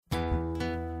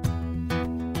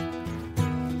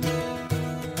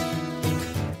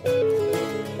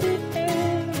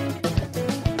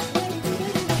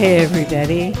Hey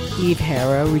everybody, Eve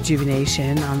Harow,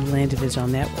 Rejuvenation on the Land of Israel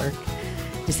Network.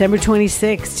 December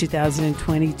 26,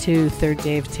 2022, third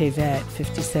day of Tevet,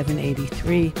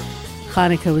 5783.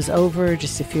 Hanukkah was over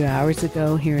just a few hours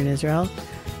ago here in Israel.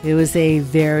 It was a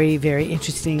very, very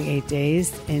interesting 8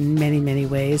 days in many, many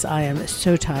ways. I am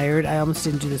so tired. I almost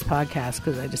didn't do this podcast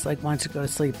because I just wanted to go to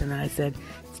sleep. And then I said,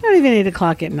 it's not even 8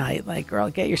 o'clock at night.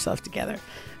 Girl, get yourself together.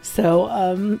 So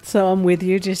I'm with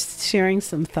you, just sharing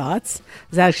some thoughts. I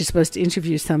was actually supposed to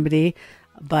interview somebody,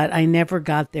 but I never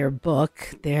got their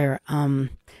book. Their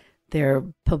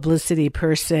publicity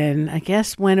person, I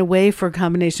guess, went away for a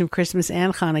combination of Christmas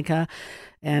and Hanukkah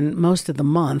and most of the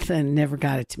month and never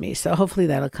got it to me. So hopefully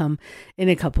that'll come in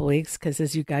a couple weeks because,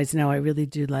 as you guys know, I really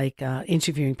do like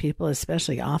interviewing people,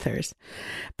 especially authors.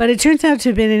 But it turns out to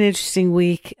have been an interesting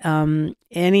week.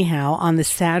 Anyhow, on the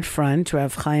sad front,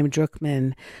 Rav Chaim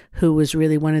Druckman, who was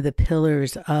really one of the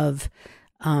pillars of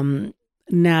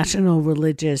national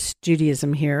religious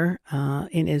Judaism here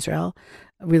in Israel,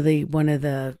 really one of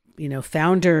the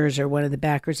founders or one of the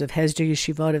backers of Hesder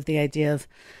Yeshivot, of the idea of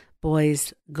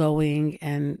boys going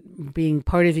and being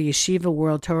part of the yeshiva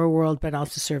world, Torah world, but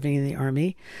also serving in the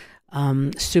army.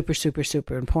 Super, super,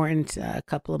 super important. A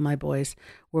couple of my boys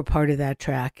were part of that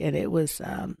track, and it was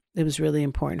really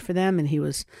important for them. And he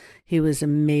was a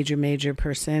major, major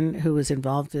person who was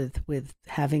involved with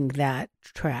having that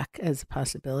track as a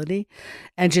possibility.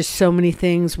 And just so many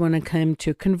things when it came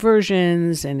to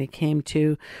conversions and it came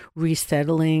to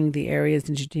resettling the areas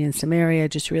in Judea and Samaria,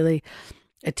 just really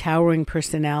a towering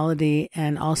personality.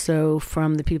 And also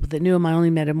from the people that knew him, I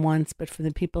only met him once, but from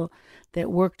the people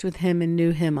that worked with him and knew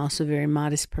him, also a very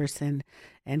modest person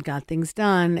and got things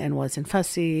done and wasn't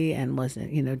fussy and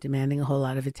wasn't, demanding a whole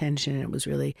lot of attention. It was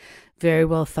really very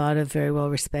well thought of, very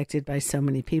well respected by so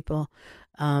many people.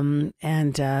 So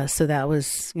that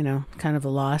was, kind of a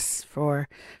loss for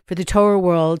the Torah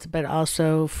world, but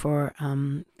also for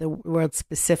the world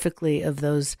specifically of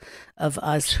those of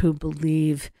us who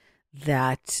believe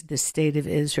that the state of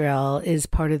Israel is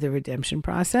part of the redemption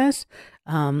process.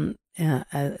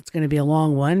 It's going to be a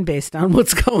long one based on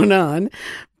what's going on,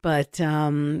 but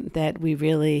that we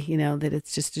really, that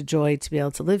it's just a joy to be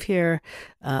able to live here,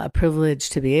 a privilege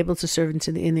to be able to serve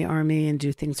in the army and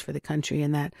do things for the country,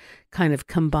 and that kind of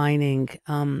combining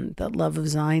the love of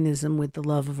Zionism with the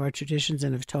love of our traditions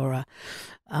and of Torah.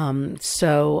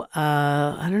 So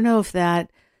I don't know if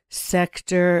that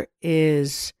sector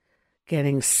is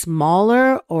getting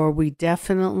smaller, or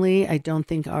I don't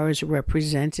think ours are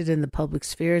represented in the public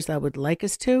spheres I would like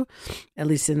us to, at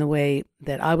least in the way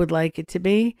that I would like it to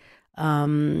be.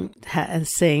 Saying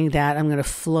that, I'm going to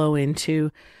flow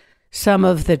into some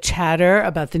of the chatter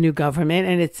about the new government,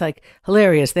 and it's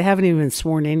hilarious. They haven't even been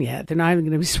sworn in yet. They're not even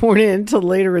going to be sworn in until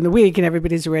later in the week, and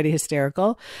everybody's already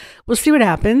hysterical. We'll see what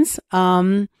happens.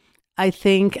 I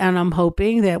think, and I'm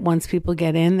hoping that once people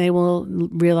get in, they will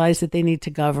realize that they need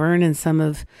to govern, and some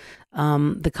of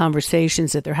the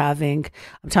conversations that they're having,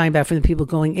 I'm talking about from the people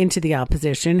going into the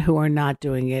opposition who are not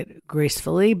doing it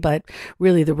gracefully, but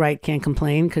really the right can't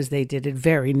complain because they did it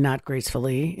very not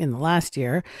gracefully in the last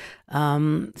year.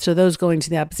 So those going to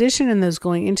the opposition and those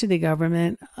going into the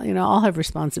government, all have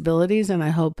responsibilities, and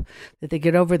I hope that they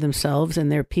get over themselves and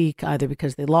their peak, either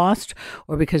because they lost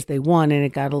or because they won and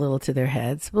it got a little to their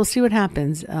heads. We'll see what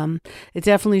happens. It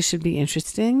definitely should be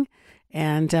interesting.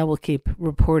 And we'll keep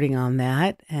reporting on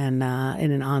that, and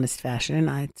in an honest fashion.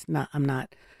 I'm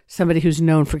not somebody who's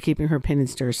known for keeping her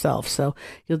opinions to herself, so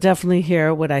you'll definitely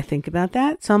hear what I think about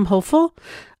that. So I'm hopeful,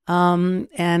 and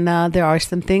there are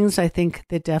some things I think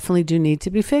that definitely do need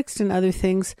to be fixed, and other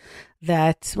things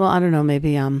that, I don't know,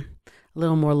 maybe I'm a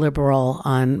little more liberal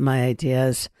on my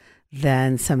ideas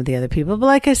than some of the other people. But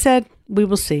like I said, we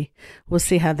will see. We'll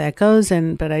see how that goes.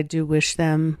 But I do wish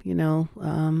them,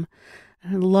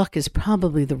 luck is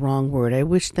probably the wrong word. I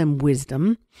wish them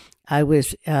wisdom. I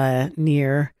was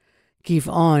near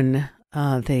Givon,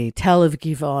 the Tell of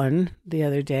Givon, the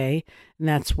other day, and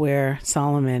that's where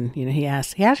Solomon, he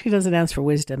actually doesn't ask for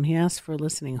wisdom. He asks for a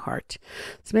listening heart.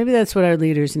 So maybe that's what our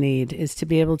leaders need, is to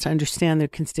be able to understand their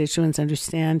constituents,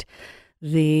 understand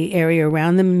the area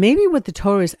around them. Maybe what the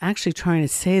Torah is actually trying to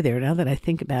say there, now that I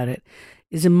think about it,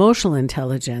 is emotional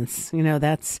intelligence.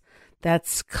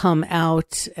 That's come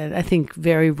out, I think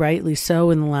very rightly so,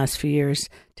 in the last few years.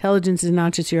 Intelligence is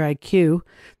not just your IQ.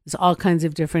 There's all kinds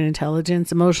of different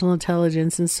intelligence, emotional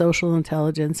intelligence and social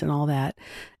intelligence and all that.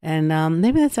 And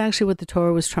maybe that's actually what the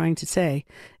Torah was trying to say,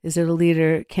 is that a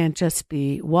leader can't just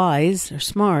be wise or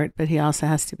smart, but he also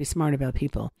has to be smart about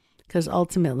people. because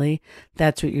ultimately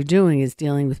that's what you're doing, is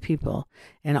dealing with people.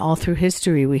 And all through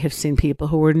history, we have seen people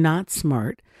who were not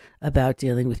smart about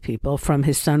dealing with people, from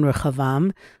his son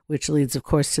Rehoboam, which leads, of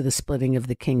course, to the splitting of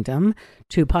the kingdom,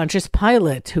 to Pontius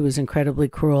Pilate, who was incredibly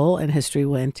cruel, and history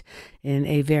went in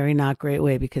a very not great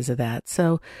way because of that.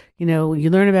 So, you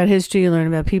learn about history, you learn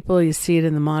about people, you see it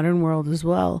in the modern world as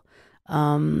well.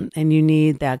 And you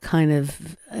need that kind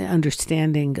of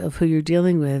understanding of who you're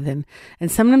dealing with.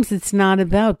 And sometimes it's not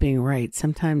about being right.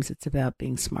 Sometimes it's about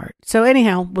being smart. So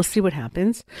anyhow, we'll see what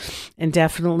happens, and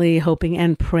definitely hoping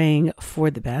and praying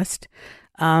for the best.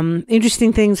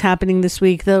 Interesting things happening this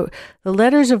week. The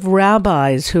letters of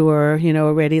rabbis who are,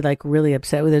 already like really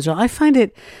upset with Israel. I find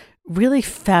it really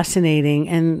fascinating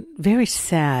and very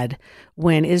sad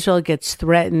when Israel gets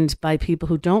threatened by people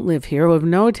who don't live here, who have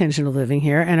no intention of living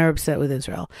here, and are upset with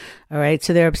Israel. All right.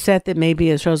 So they're upset that maybe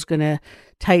Israel's going to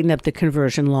tighten up the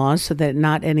conversion laws so that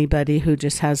not anybody who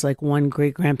just has like one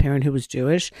great grandparent who was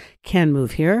Jewish can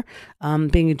move here.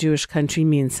 Being a Jewish country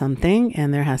means something,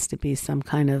 and there has to be some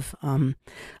kind of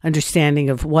understanding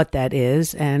of what that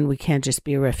is. And we can't just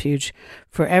be a refuge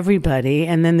for everybody.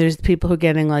 And then there's people who are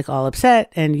getting like all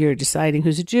upset, and you're deciding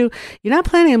who's a Jew. You're not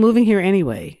planning on moving here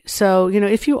anyway. So,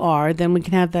 if you are, then we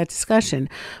can have that discussion.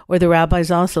 Or the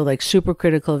rabbis also like super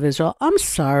critical of Israel. I'm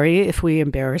sorry if we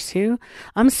embarrass you.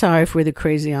 I'm sorry if we're the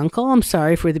crazy uncle. I'm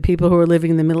sorry for the people who are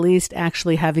living in the Middle East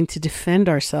actually having to defend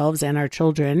ourselves and our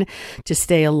children to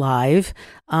stay alive.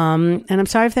 And I'm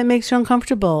sorry if that makes you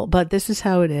uncomfortable, but this is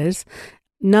how it is.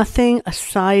 Nothing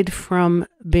aside from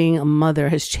being a mother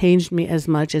has changed me as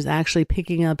much as actually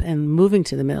picking up and moving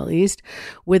to the Middle East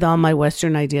with all my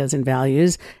Western ideas and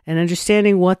values and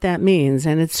understanding what that means.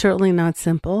 And it's certainly not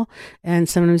simple. And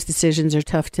sometimes decisions are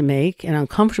tough to make and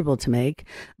uncomfortable to make.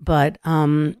 But,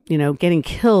 getting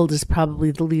killed is probably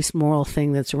the least moral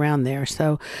thing that's around there.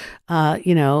 So,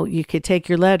 you could take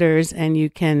your letters and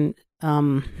you can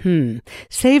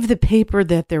save the paper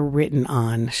that they're written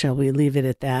on. Shall we leave it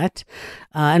at that?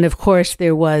 And of course,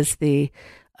 there was the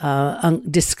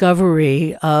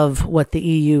discovery of what the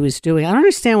EU is doing. I don't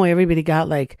understand why everybody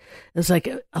got it was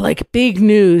like big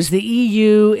news. The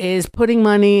EU is putting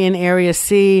money in Area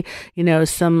C.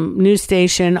 Some news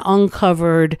station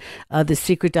uncovered the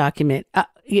secret document.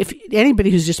 If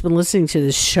anybody who's just been listening to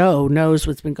this show knows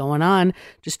what's been going on,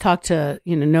 just talk to,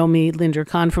 Nomi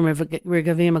Linder-Khan from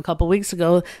Rejuvenation a couple weeks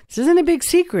ago. This isn't a big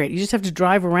secret. You just have to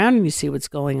drive around and you see what's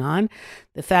going on.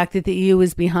 The fact that the EU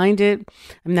is behind it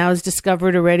now was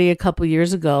discovered already a couple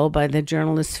years ago by the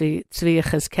journalist Tzvi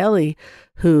Cheskeli,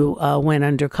 who went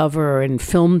undercover and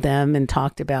filmed them and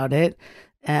talked about it.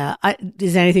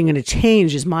 Is anything going to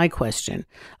change is my question.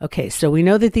 Okay, so we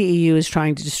know that the EU is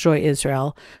trying to destroy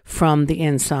Israel from the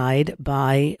inside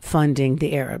by funding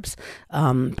the Arabs.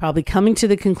 Probably coming to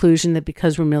the conclusion that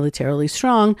because we're militarily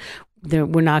strong,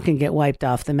 we're not going to get wiped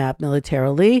off the map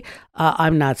militarily.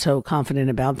 I'm not so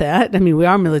confident about that. I mean, we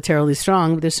are militarily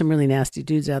strong, but there's some really nasty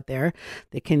dudes out there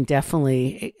that can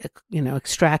definitely,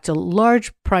 extract a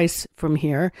large price from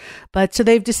here. But so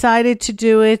they've decided to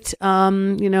do it,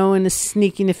 in a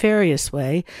sneaky, nefarious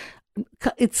way.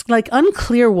 It's like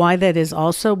unclear why that is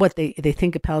also. What they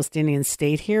think a Palestinian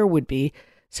state here would be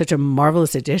such a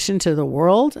marvelous addition to the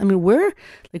world. I mean, where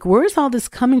is all this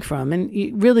coming from? And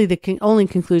really, the only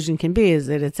conclusion can be is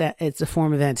that it's a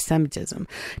form of anti-Semitism,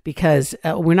 because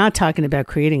we're not talking about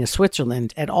creating a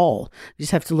Switzerland at all. You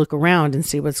just have to look around and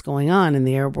see what's going on in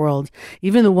the Arab world.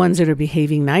 Even the ones that are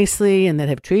behaving nicely and that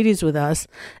have treaties with us,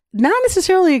 not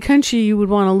necessarily a country you would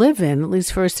want to live in, at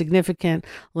least for a significant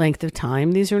length of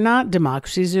time. These are not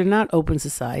democracies. They're not open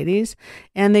societies.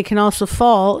 And they can also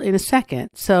fall in a second.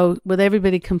 So with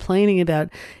everybody complaining about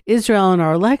Israel and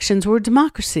our elections, we're a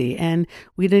democracy and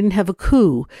we didn't have a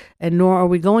coup, and nor are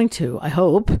we going to, I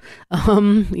hope,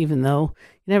 even though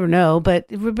you never know. But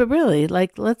really,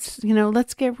 let's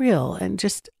get real. And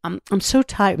just, I'm so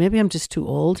tired. Maybe I'm just too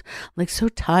old. I'm so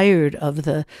tired of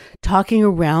the talking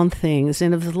around things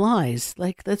and of the lies.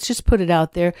 Let's just put it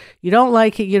out there. You don't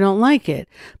like it, you don't like it.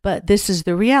 But this is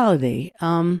the reality.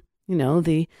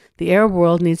 The Arab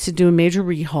world needs to do a major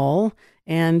rehaul.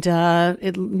 And,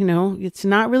 it's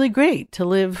not really great to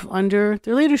live under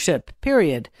their leadership,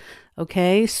 period.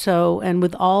 Okay, so, and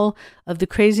with all of the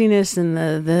craziness and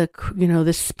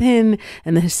the spin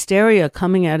and the hysteria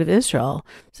coming out of Israel,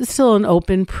 this is still an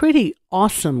open, pretty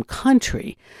awesome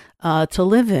country to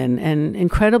live in, and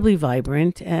incredibly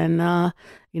vibrant. And,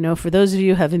 for those of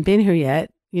you who haven't been here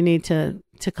yet, you need to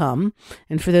come.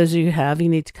 And for those of you who have, you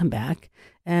need to come back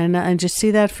and just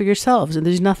see that for yourselves. And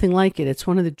there's nothing like it. It's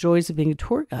one of the joys of being a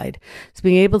tour guide. It's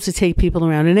being able to take people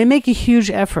around, and they make a huge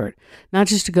effort, not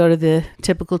just to go to the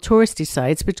typical touristy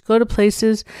sites, but to go to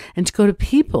places and to go to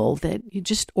people that you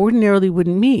just ordinarily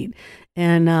wouldn't meet,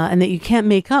 and that you can't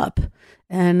make up.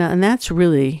 And that's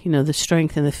really, the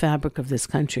strength and the fabric of this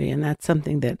country. And that's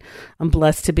something that I'm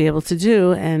blessed to be able to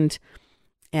do and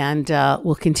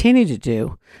will continue to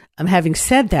do. Having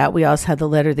said that, we also had the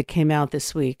letter that came out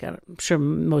this week. I'm sure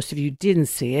most of you didn't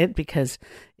see it because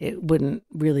it wouldn't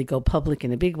really go public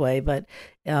in a big way, but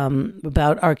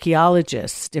about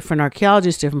archaeologists,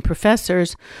 different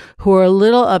professors who are a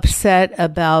little upset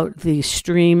about the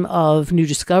stream of new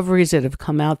discoveries that have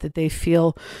come out that they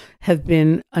feel have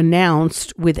been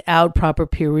announced without proper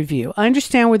peer review. I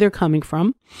understand where they're coming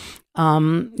from.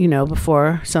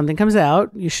 Before something comes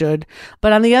out, you should.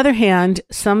 But on the other hand,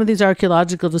 some of these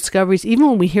archaeological discoveries, even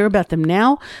when we hear about them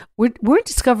now, were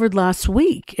discovered last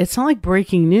week. It's not like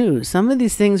breaking news. Some of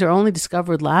these things are only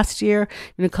discovered last year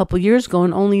and a couple of years ago,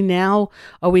 and only now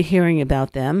are we hearing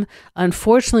about them.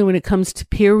 Unfortunately, when it comes to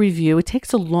peer review, it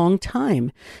takes a long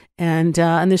time. And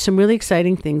there's some really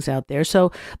exciting things out there.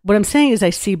 So what I'm saying is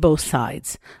I see both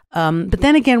sides. But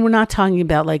then again, we're not talking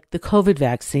about like the COVID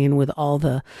vaccine with all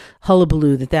the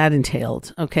hullabaloo that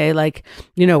entailed. Okay. Like,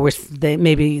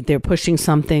 maybe they're pushing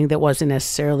something that wasn't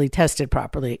necessarily tested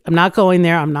properly. I'm not going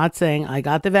there. I'm not saying I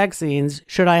got the vaccines.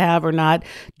 Should I have or not?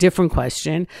 Different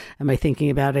question. Am I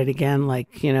thinking about it again?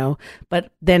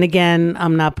 But then again,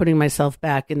 I'm not putting myself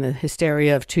back in the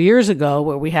hysteria of 2 years ago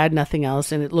where we had nothing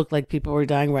else and it looked like people were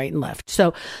dying right and left.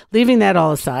 So leaving that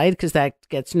all aside, because that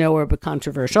gets nowhere but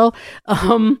controversial,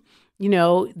 we're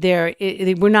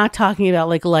not talking about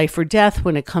like life or death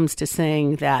when it comes to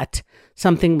saying that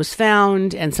something was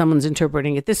found and someone's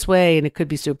interpreting it this way, and it could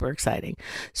be super exciting.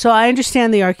 So I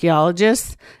understand the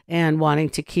archaeologists and wanting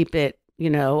to keep it,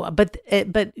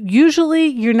 but usually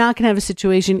you're not going to have a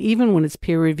situation, even when it's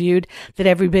peer reviewed, that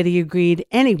everybody agreed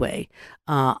anyway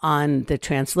on the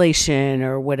translation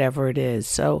or whatever it is.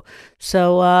 So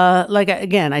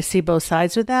again, I see both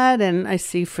sides with that, and I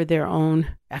see for their own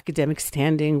academic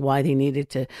standing why they needed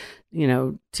to,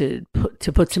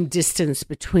 to put some distance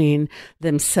between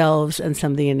themselves and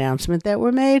some of the announcements that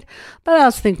were made. But I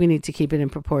also think we need to keep it in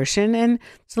proportion. And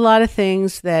it's a lot of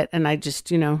things that, and I just,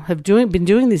 have been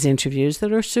doing these interviews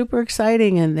that are super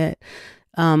exciting and that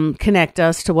connect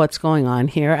us to what's going on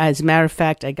here. As a matter of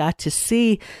fact, I got to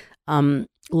see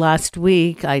last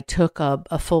week, I took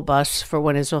a full bus for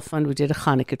One Israel Fund. We did a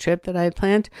Hanukkah trip that I had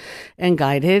planned and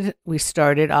guided. We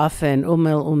started off in El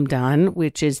Umdan,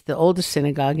 which is the oldest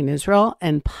synagogue in Israel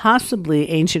and possibly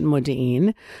ancient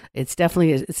Modi'in. It's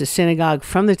a synagogue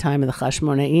from the time of the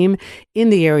Hashmonaim in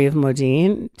the area of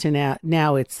Modi'in to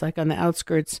now it's like on the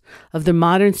outskirts of the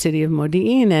modern city of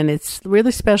Modi'in. And it's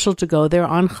really special to go there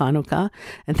on Hanukkah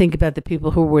and think about the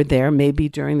people who were there maybe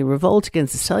during the revolt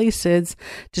against the Seleucids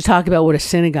to talk about what a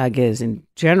synagogue is in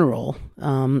general,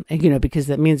 because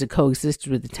that means it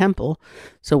coexisted with the temple.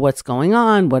 So what's going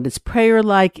on? What is prayer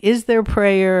like? Is there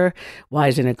prayer? Why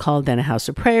isn't it called then a house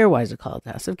of prayer? Why is it called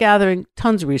a house of gathering?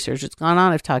 Tons of research that's gone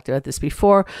on. I've talked about this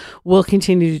before. We'll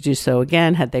continue to do so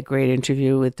again. Had that great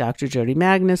interview with Dr. Jody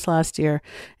Magnus last year,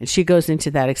 and she goes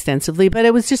into that extensively, but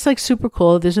it was just like super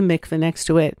cool. There's a mikveh next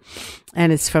to it,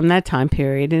 and it's from that time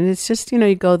period. And it's just,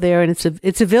 you go there and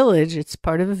it's a village. It's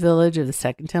part of a village of the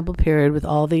Second Temple period with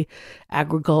all the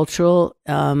agricultural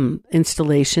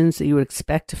installations that you would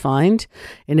expect to find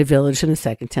in a village in the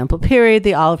Second Temple period,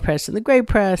 the olive press and the grape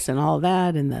press and all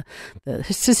that, and the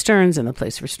cisterns and the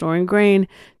place for storing grain.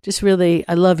 Just really,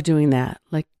 I love doing that.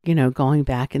 Like, going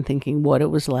back and thinking what it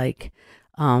was like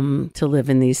to live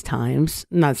in these times.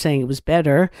 I'm not saying it was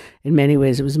better. In many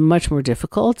ways, it was much more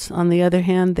difficult. On the other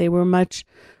hand, they were much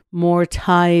more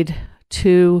tied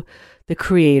to the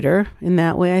creator in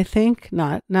that way, I think.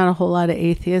 Not a whole lot of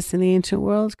atheists in the ancient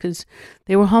world because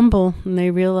they were humble and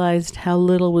they realized how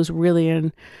little was really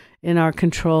in our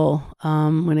control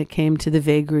when it came to the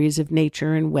vagaries of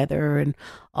nature and weather and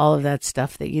all of that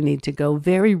stuff that you need to go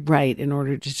very right in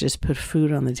order to just put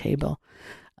food on the table.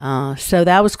 So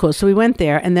that was cool. So we went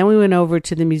there, and then we went over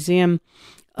to the Museum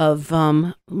of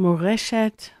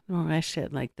Moreshet,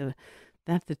 like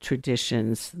the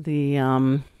traditions.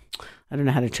 I don't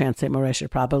know how to translate Moreshet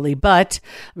properly, but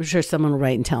I'm sure someone will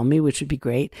write and tell me, which would be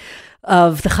great,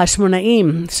 of the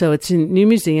Hashmonaim. So it's a new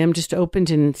museum, just opened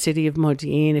in the city of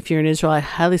Modi'in. If you're in Israel, I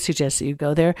highly suggest that you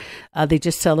go there. They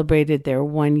just celebrated their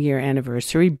 1-year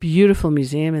anniversary. Beautiful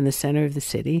museum in the center of the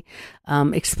city,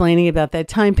 explaining about that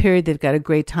time period. They've got a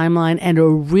great timeline and a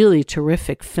really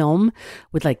terrific film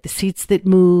with like the seats that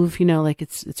move, like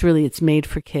it's made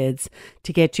for kids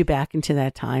to get you back into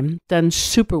that time. Done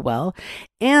super well.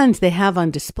 And they have on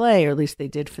display, or at least they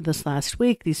did for this last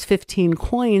week, these 15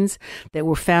 coins that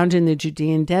were found in the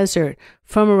Judean Desert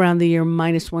from around the year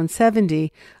minus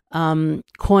 170,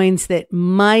 coins that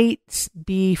might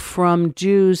be from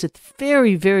Jews at the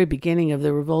very, very beginning of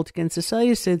the revolt against the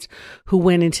Seleucids who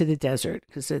went into the desert.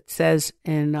 Because it says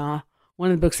in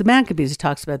one of the books of Maccabees, it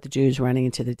talks about the Jews running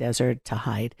into the desert to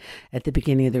hide at the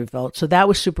beginning of the revolt. So that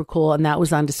was super cool. And that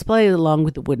was on display along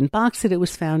with the wooden box that it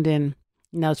was found in.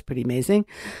 And that was pretty amazing.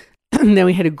 Then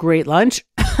we had a great lunch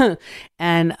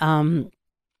and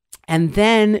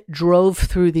then drove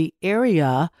through the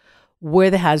area where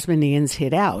the Hasmoneans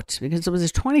hid out, because it was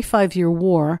a 25-year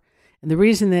war. And the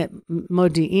reason that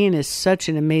Modi'in is such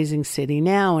an amazing city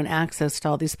now and access to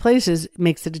all these places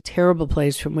makes it a terrible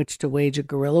place from which to wage a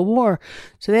guerrilla war.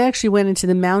 So they actually went into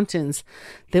the mountains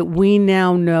that we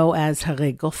now know as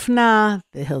Harei Gofna,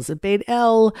 the hills of Beit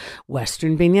El,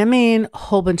 Western Binyamin, a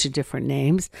whole bunch of different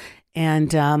names,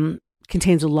 and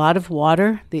contains a lot of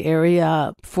water. The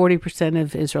area, 40%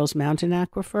 of Israel's mountain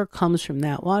aquifer comes from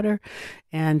that water,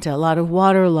 and a lot of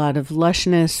water, a lot of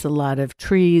lushness, a lot of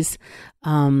trees,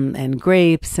 and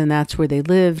grapes, and that's where they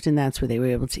lived, and that's where they were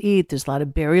able to eat. There's a lot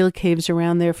of burial caves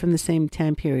around there from the same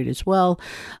time period as well.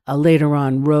 Later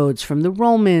on, roads from the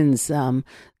Romans.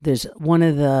 There's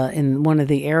in one of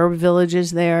the Arab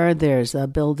villages there, there's a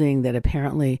building that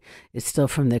apparently is still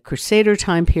from the Crusader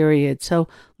time period. So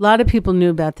a lot of people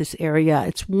knew about this area.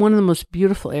 It's one of the most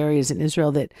beautiful areas in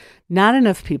Israel that not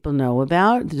enough people know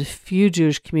about. There's a few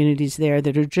Jewish communities there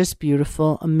that are just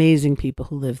beautiful, amazing people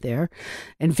who live there,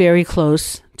 and very close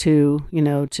to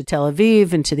Tel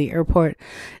Aviv and to the airport.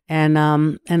 And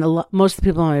most of the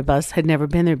people on my bus had never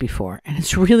been there before, and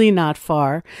it's really not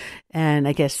far. And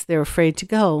I guess they're afraid to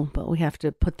go, but we have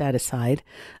to put that aside.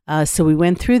 So we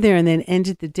went through there and then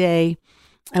ended the day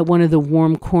at one of the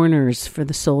warm corners for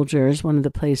the soldiers, one of the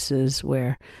places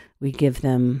where we give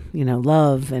them,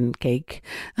 love and cake,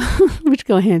 which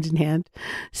go hand in hand.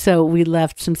 So we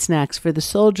left some snacks for the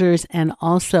soldiers, and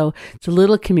also it's a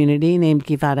little community named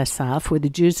Givat Asaf, where the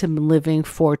Jews have been living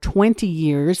for 20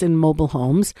 years in mobile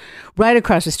homes, right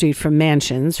across the street from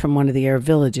mansions from one of the Arab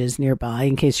villages nearby,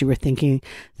 in case you were thinking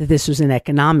that this was an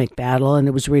economic battle and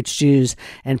it was rich Jews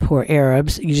and poor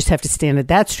Arabs. You just have to stand at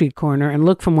that street corner and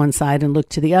look from one side and look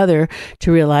to the other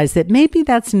to realize that maybe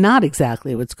that's not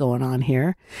exactly what's going on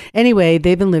here. Anyway,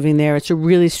 they've been living there. It's a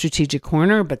really strategic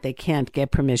corner, but they can't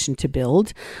get permission to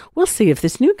build. We'll see if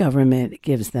this new government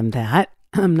gives them that.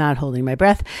 I'm not holding my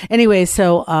breath. Anyway,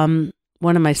 so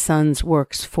one of my sons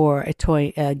works for a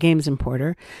toy games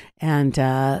importer, and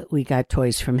we got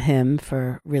toys from him for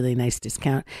a really nice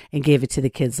discount and gave it to the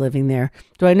kids living there.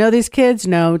 Do I know these kids?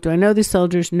 No. Do I know these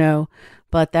soldiers? No.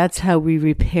 But that's how we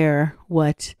repair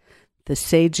what the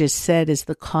sages said is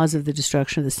the cause of the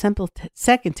destruction of the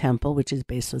second temple, which is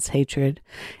baseless hatred.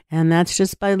 And that's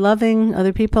just by loving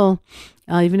other people,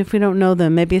 even if we don't know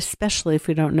them, maybe especially if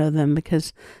we don't know them,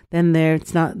 because then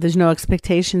there's no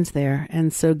expectations there.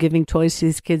 And so giving toys to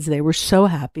these kids, they were so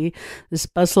happy. This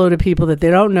busload of people that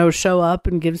they don't know show up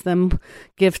and gives them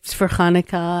gifts for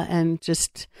Hanukkah. And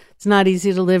just, it's not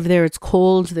easy to live there. It's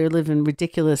cold. They live in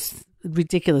ridiculous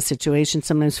situation,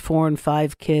 sometimes 4 and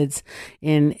 5 kids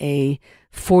in a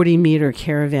 40-meter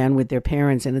caravan with their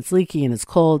parents, and it's leaky and it's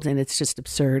cold and it's just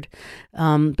absurd.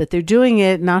 But they're doing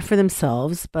it not for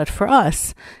themselves, but for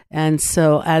us. And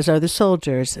so, as are the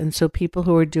soldiers. And so people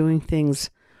who are doing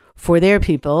things for their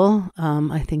people,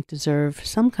 I think deserve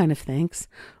some kind of thanks,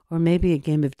 or maybe a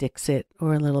game of Dixit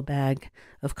or a little bag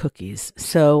of cookies.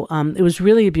 So it was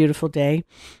really a beautiful day.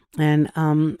 And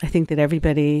I think that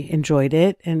everybody enjoyed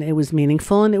it, and it was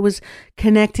meaningful, and it was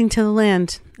connecting to the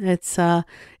land. It's an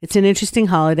interesting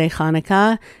holiday,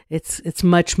 Hanukkah. It's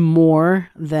much more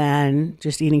than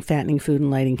just eating fattening food and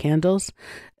lighting candles.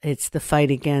 It's the fight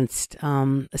against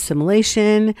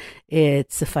assimilation.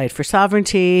 It's a fight for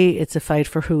sovereignty. It's a fight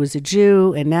for who is a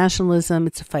Jew and nationalism.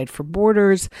 It's a fight for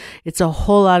borders. It's a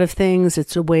whole lot of things.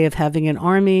 It's a way of having an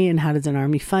army, and how does an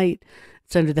army fight?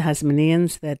 It's under the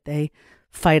Hasmoneans that they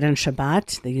fight on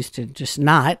Shabbat. They used to just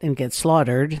not and get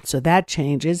slaughtered. So that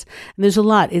changes. And there's a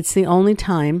lot. It's the only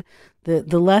time, the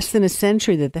less than a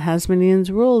century that the Hasmoneans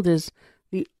ruled is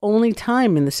the only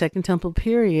time in the Second Temple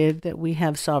period that we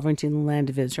have sovereignty in the land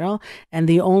of Israel, and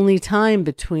the only time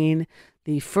between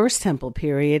the First Temple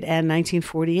period and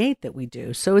 1948 that we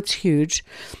do. So it's huge.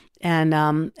 And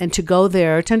to go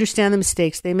there, to understand the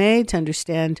mistakes they made, to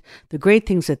understand the great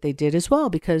things that they did as well,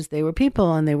 because they were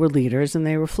people and they were leaders and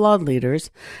they were flawed leaders,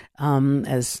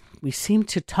 as we seem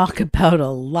to talk about a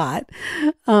lot.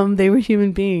 They were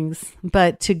human beings.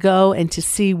 But to go and to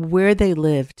see where they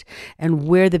lived and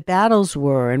where the battles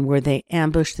were and where they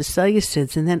ambushed the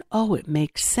Seleucids, and then, it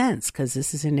makes sense because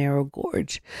this is a narrow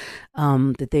gorge,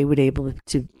 that they would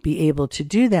be able to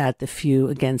do that, the few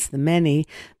against the many,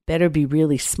 better be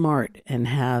really smart and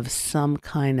have some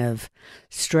kind of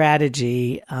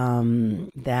strategy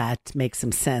that makes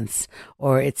some sense,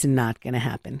 or it's not going to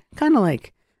happen. Kind of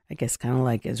like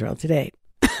Israel today.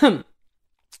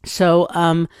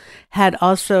 So, had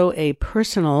also a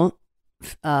personal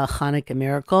Hanukkah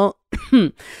miracle.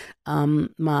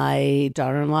 My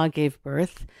daughter-in-law gave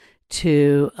birth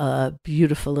to a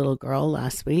beautiful little girl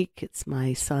last week. It's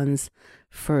my son's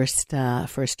first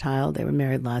child. They were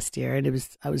married last year, and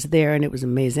I was there, and it was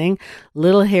amazing.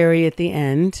 Little hairy at the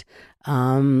end,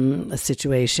 a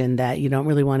situation that you don't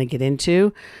really want to get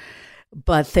into.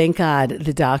 But thank God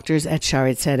the doctors at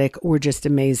Shaare Zedek were just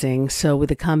amazing. So with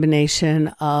a combination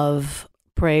of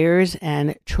prayers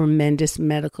and tremendous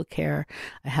medical care,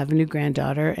 I have a new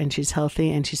granddaughter, and she's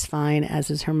healthy and she's fine, as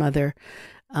is her mother.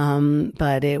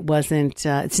 But it wasn't,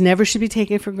 it's never should be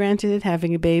taken for granted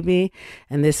having a baby.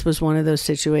 And this was one of those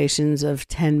situations of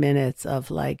 10 minutes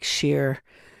of like sheer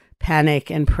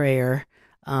panic and prayer,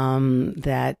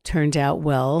 that turned out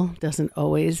well. Doesn't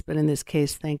always, but in this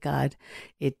case, thank God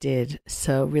it did.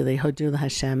 So really, Hodul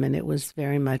Hashem, and it was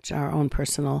very much our own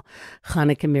personal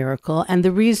Hanukkah miracle. And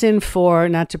the reason for,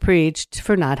 not to preach,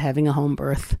 for not having a home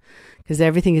birth, because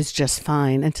everything is just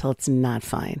fine until it's not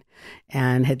fine.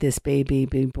 And had this baby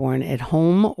been born at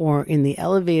home or in the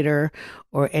elevator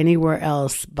or anywhere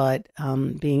else but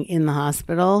being in the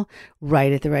hospital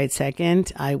right at the right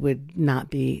second, I would not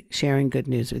be sharing good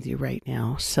news with you right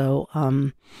now. So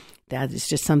that is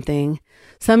just something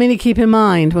to keep in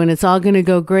mind. When it's all going to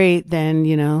go great, then,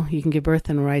 you can give birth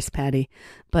in a rice paddy.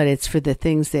 But it's for the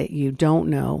things that you don't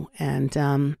know.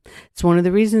 And it's one of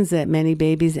the reasons that many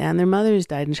babies and their mothers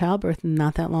died in childbirth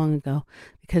not that long ago,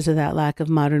 because of that lack of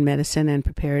modern medicine and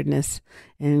preparedness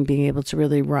and being able to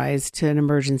really rise to an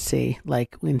emergency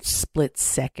like in split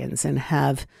seconds and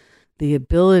have the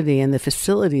ability and the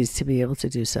facilities to be able to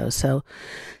do so. So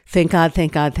thank God,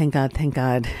 thank God, thank God, thank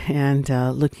God. And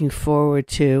looking forward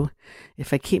to,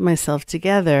 if I keep myself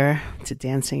together, to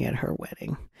dancing at her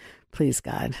wedding. Please,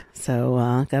 God.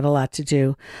 So got a lot to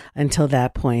do until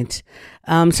that point.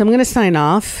 So I'm going to sign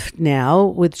off now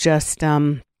with just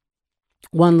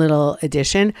one little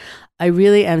addition. I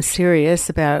really am serious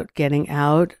about getting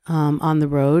out on the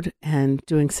road and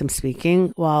doing some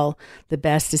speaking. While the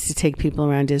best is to take people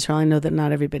around Israel, I know that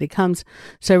not everybody comes.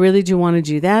 So I really do want to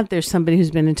do that. There's somebody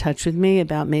who's been in touch with me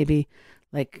about maybe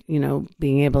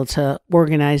being able to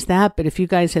organize that. But if you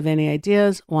guys have any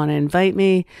ideas, want to invite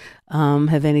me,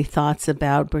 have any thoughts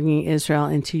about bringing Israel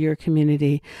into your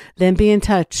community, then be in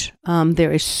touch.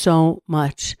 There is so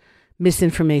much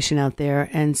misinformation out there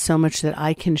and so much that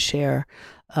I can share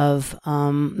of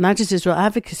not just Israel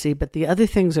advocacy, but the other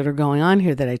things that are going on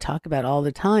here that I talk about all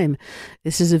the time.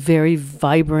 This is a very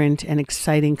vibrant and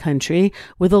exciting country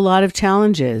with a lot of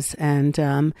challenges and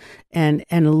a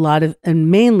lot of,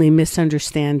 and mainly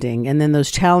misunderstanding. And then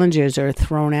those challenges are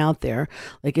thrown out there,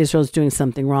 like Israel's doing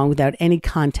something wrong without any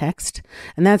context.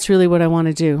 And that's really what I want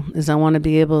to do, is I want to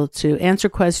be able to answer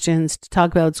questions, to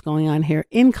talk about what's going on here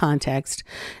in context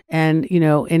and,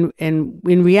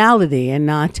 in reality, and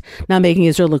not making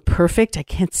Israel look perfect. I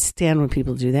can't stand when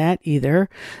people do that either,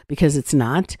 because it's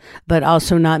not, but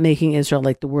also not making Israel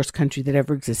like the worst country that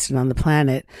ever existed on the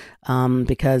planet,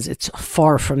 because it's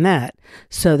far from that.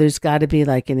 So there's got to be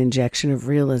like an injection of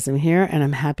realism here, and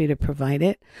I'm happy to provide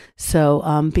it.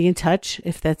 So be in touch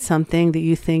if that's something that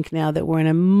you think, now that we're in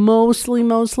a mostly,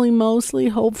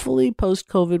 hopefully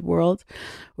post-COVID world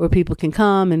where people can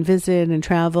come and visit and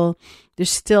travel.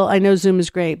 There's still, I know Zoom is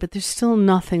great, but there's still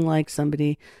nothing like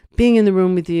somebody being in the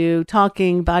room with you,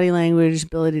 talking, body language,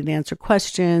 ability to answer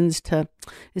questions,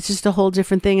 it's just a whole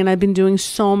different thing. And I've been doing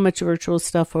so much virtual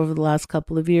stuff over the last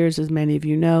couple of years, as many of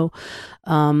you know.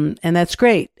 And that's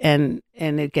great. And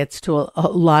it gets to a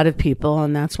lot of people,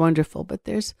 and that's wonderful. But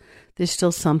there's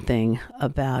still something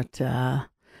about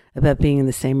being in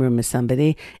the same room as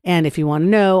somebody. And if you want to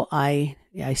know, I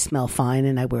smell fine,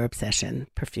 and I wear Obsession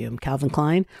perfume, Calvin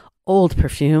Klein, old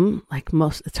perfume,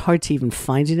 it's hard to even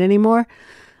find it anymore.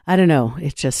 I don't know.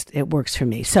 It works for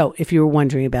me. So if you were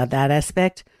wondering about that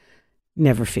aspect,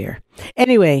 never fear.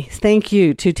 Anyway, thank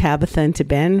you to Tabitha and to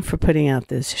Ben for putting out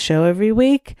this show every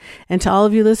week, and to all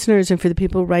of you listeners, and for the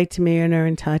people who write to me and are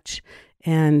in touch.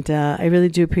 And I really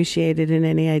do appreciate it, and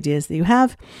any ideas that you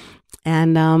have.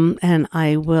 And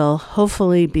I will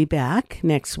hopefully be back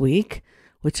next week,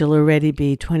 which will already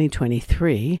be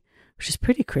 2023, which is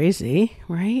pretty crazy,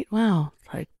 right? Wow.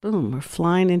 Like, boom, we're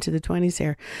flying into the 20s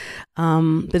here.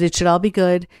 But it should all be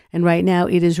good. And right now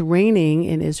it is raining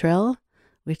in Israel,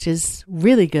 which is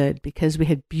really good because we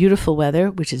had beautiful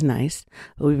weather, which is nice,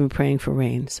 but we've been praying for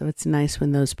rain. So it's nice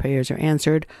when those prayers are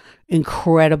answered.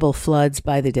 Incredible floods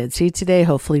by the Dead Sea today.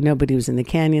 Hopefully nobody was in the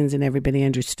canyons and everybody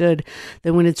understood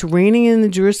that when it's raining in the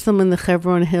Jerusalem and the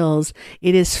Hebron hills,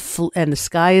 it is and the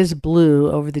sky is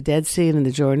blue over the Dead Sea and in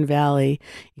the Jordan Valley.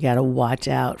 You got to watch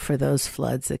out for those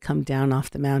floods that come down off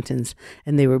the mountains.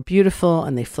 And they were beautiful,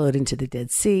 and they flowed into the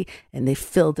Dead Sea, and they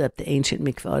filled up the ancient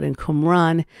mikvot in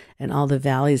Qumran and all the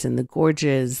valleys and the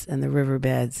gorges and the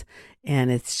riverbeds.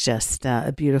 And it's just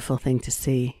a beautiful thing to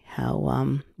see how,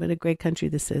 what a great country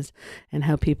this is, and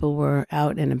how people were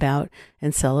out and about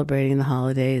and celebrating the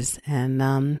holidays.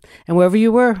 And wherever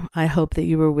you were, I hope that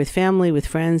you were with family, with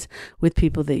friends, with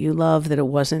people that you love, that it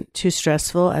wasn't too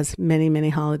stressful, as many, many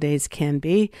holidays can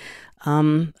be.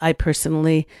 I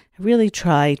personally really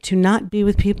try to not be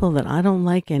with people that I don't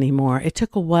like anymore. It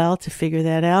took a while to figure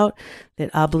that out, that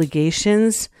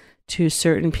obligations to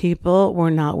certain people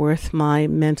were not worth my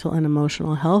mental and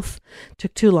emotional health. It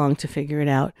took too long to figure it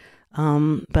out.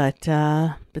 But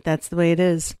that's the way it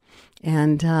is.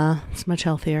 And it's much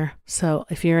healthier. So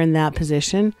if you're in that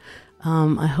position,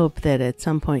 I hope that at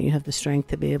some point you have the strength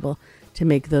to be able to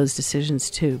make those decisions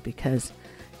too, because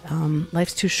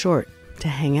life's too short to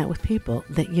hang out with people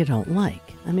that you don't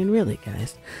like. I mean, really,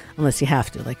 guys, unless you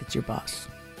have to, like it's your boss.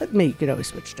 But maybe you could always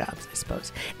switch jobs, I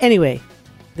suppose. Anyway,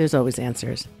 there's always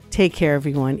answers. Take care,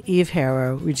 everyone. Eve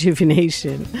Harow,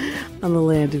 Rejuvenation on the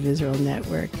Land of Israel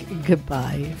Network.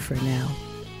 Goodbye for now.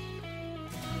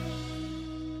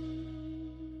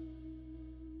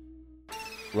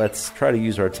 Let's try to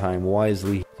use our time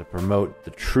wisely to promote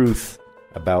the truth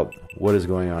about what is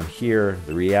going on here,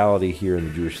 the reality here in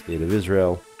the Jewish state of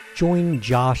Israel. Join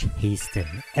Josh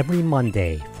Haston every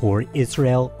Monday for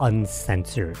Israel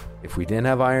Uncensored. If we didn't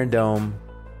have Iron Dome,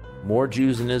 more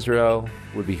Jews in Israel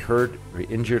would be hurt or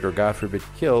injured or, God forbid,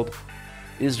 killed.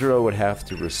 Israel would have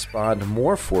to respond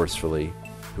more forcefully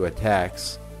to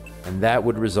attacks, and that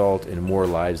would result in more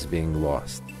lives being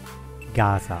lost.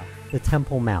 Gaza, the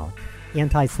Temple Mount,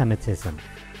 anti-Semitism,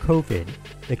 COVID,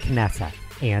 the Knesset,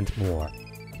 and more.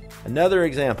 Another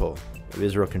example of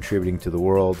Israel contributing to the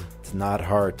world. It's not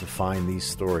hard to find these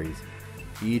stories.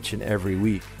 Each and every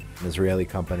week, an Israeli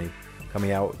company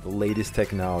coming out with the latest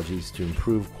technologies to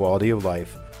improve quality of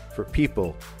life for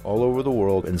people all over the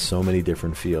world in so many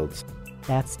different fields.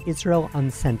 That's Israel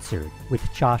Uncensored with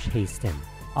Josh Haston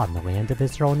on the Land of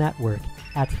Israel Network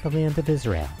at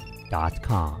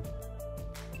thelandofisrael.com.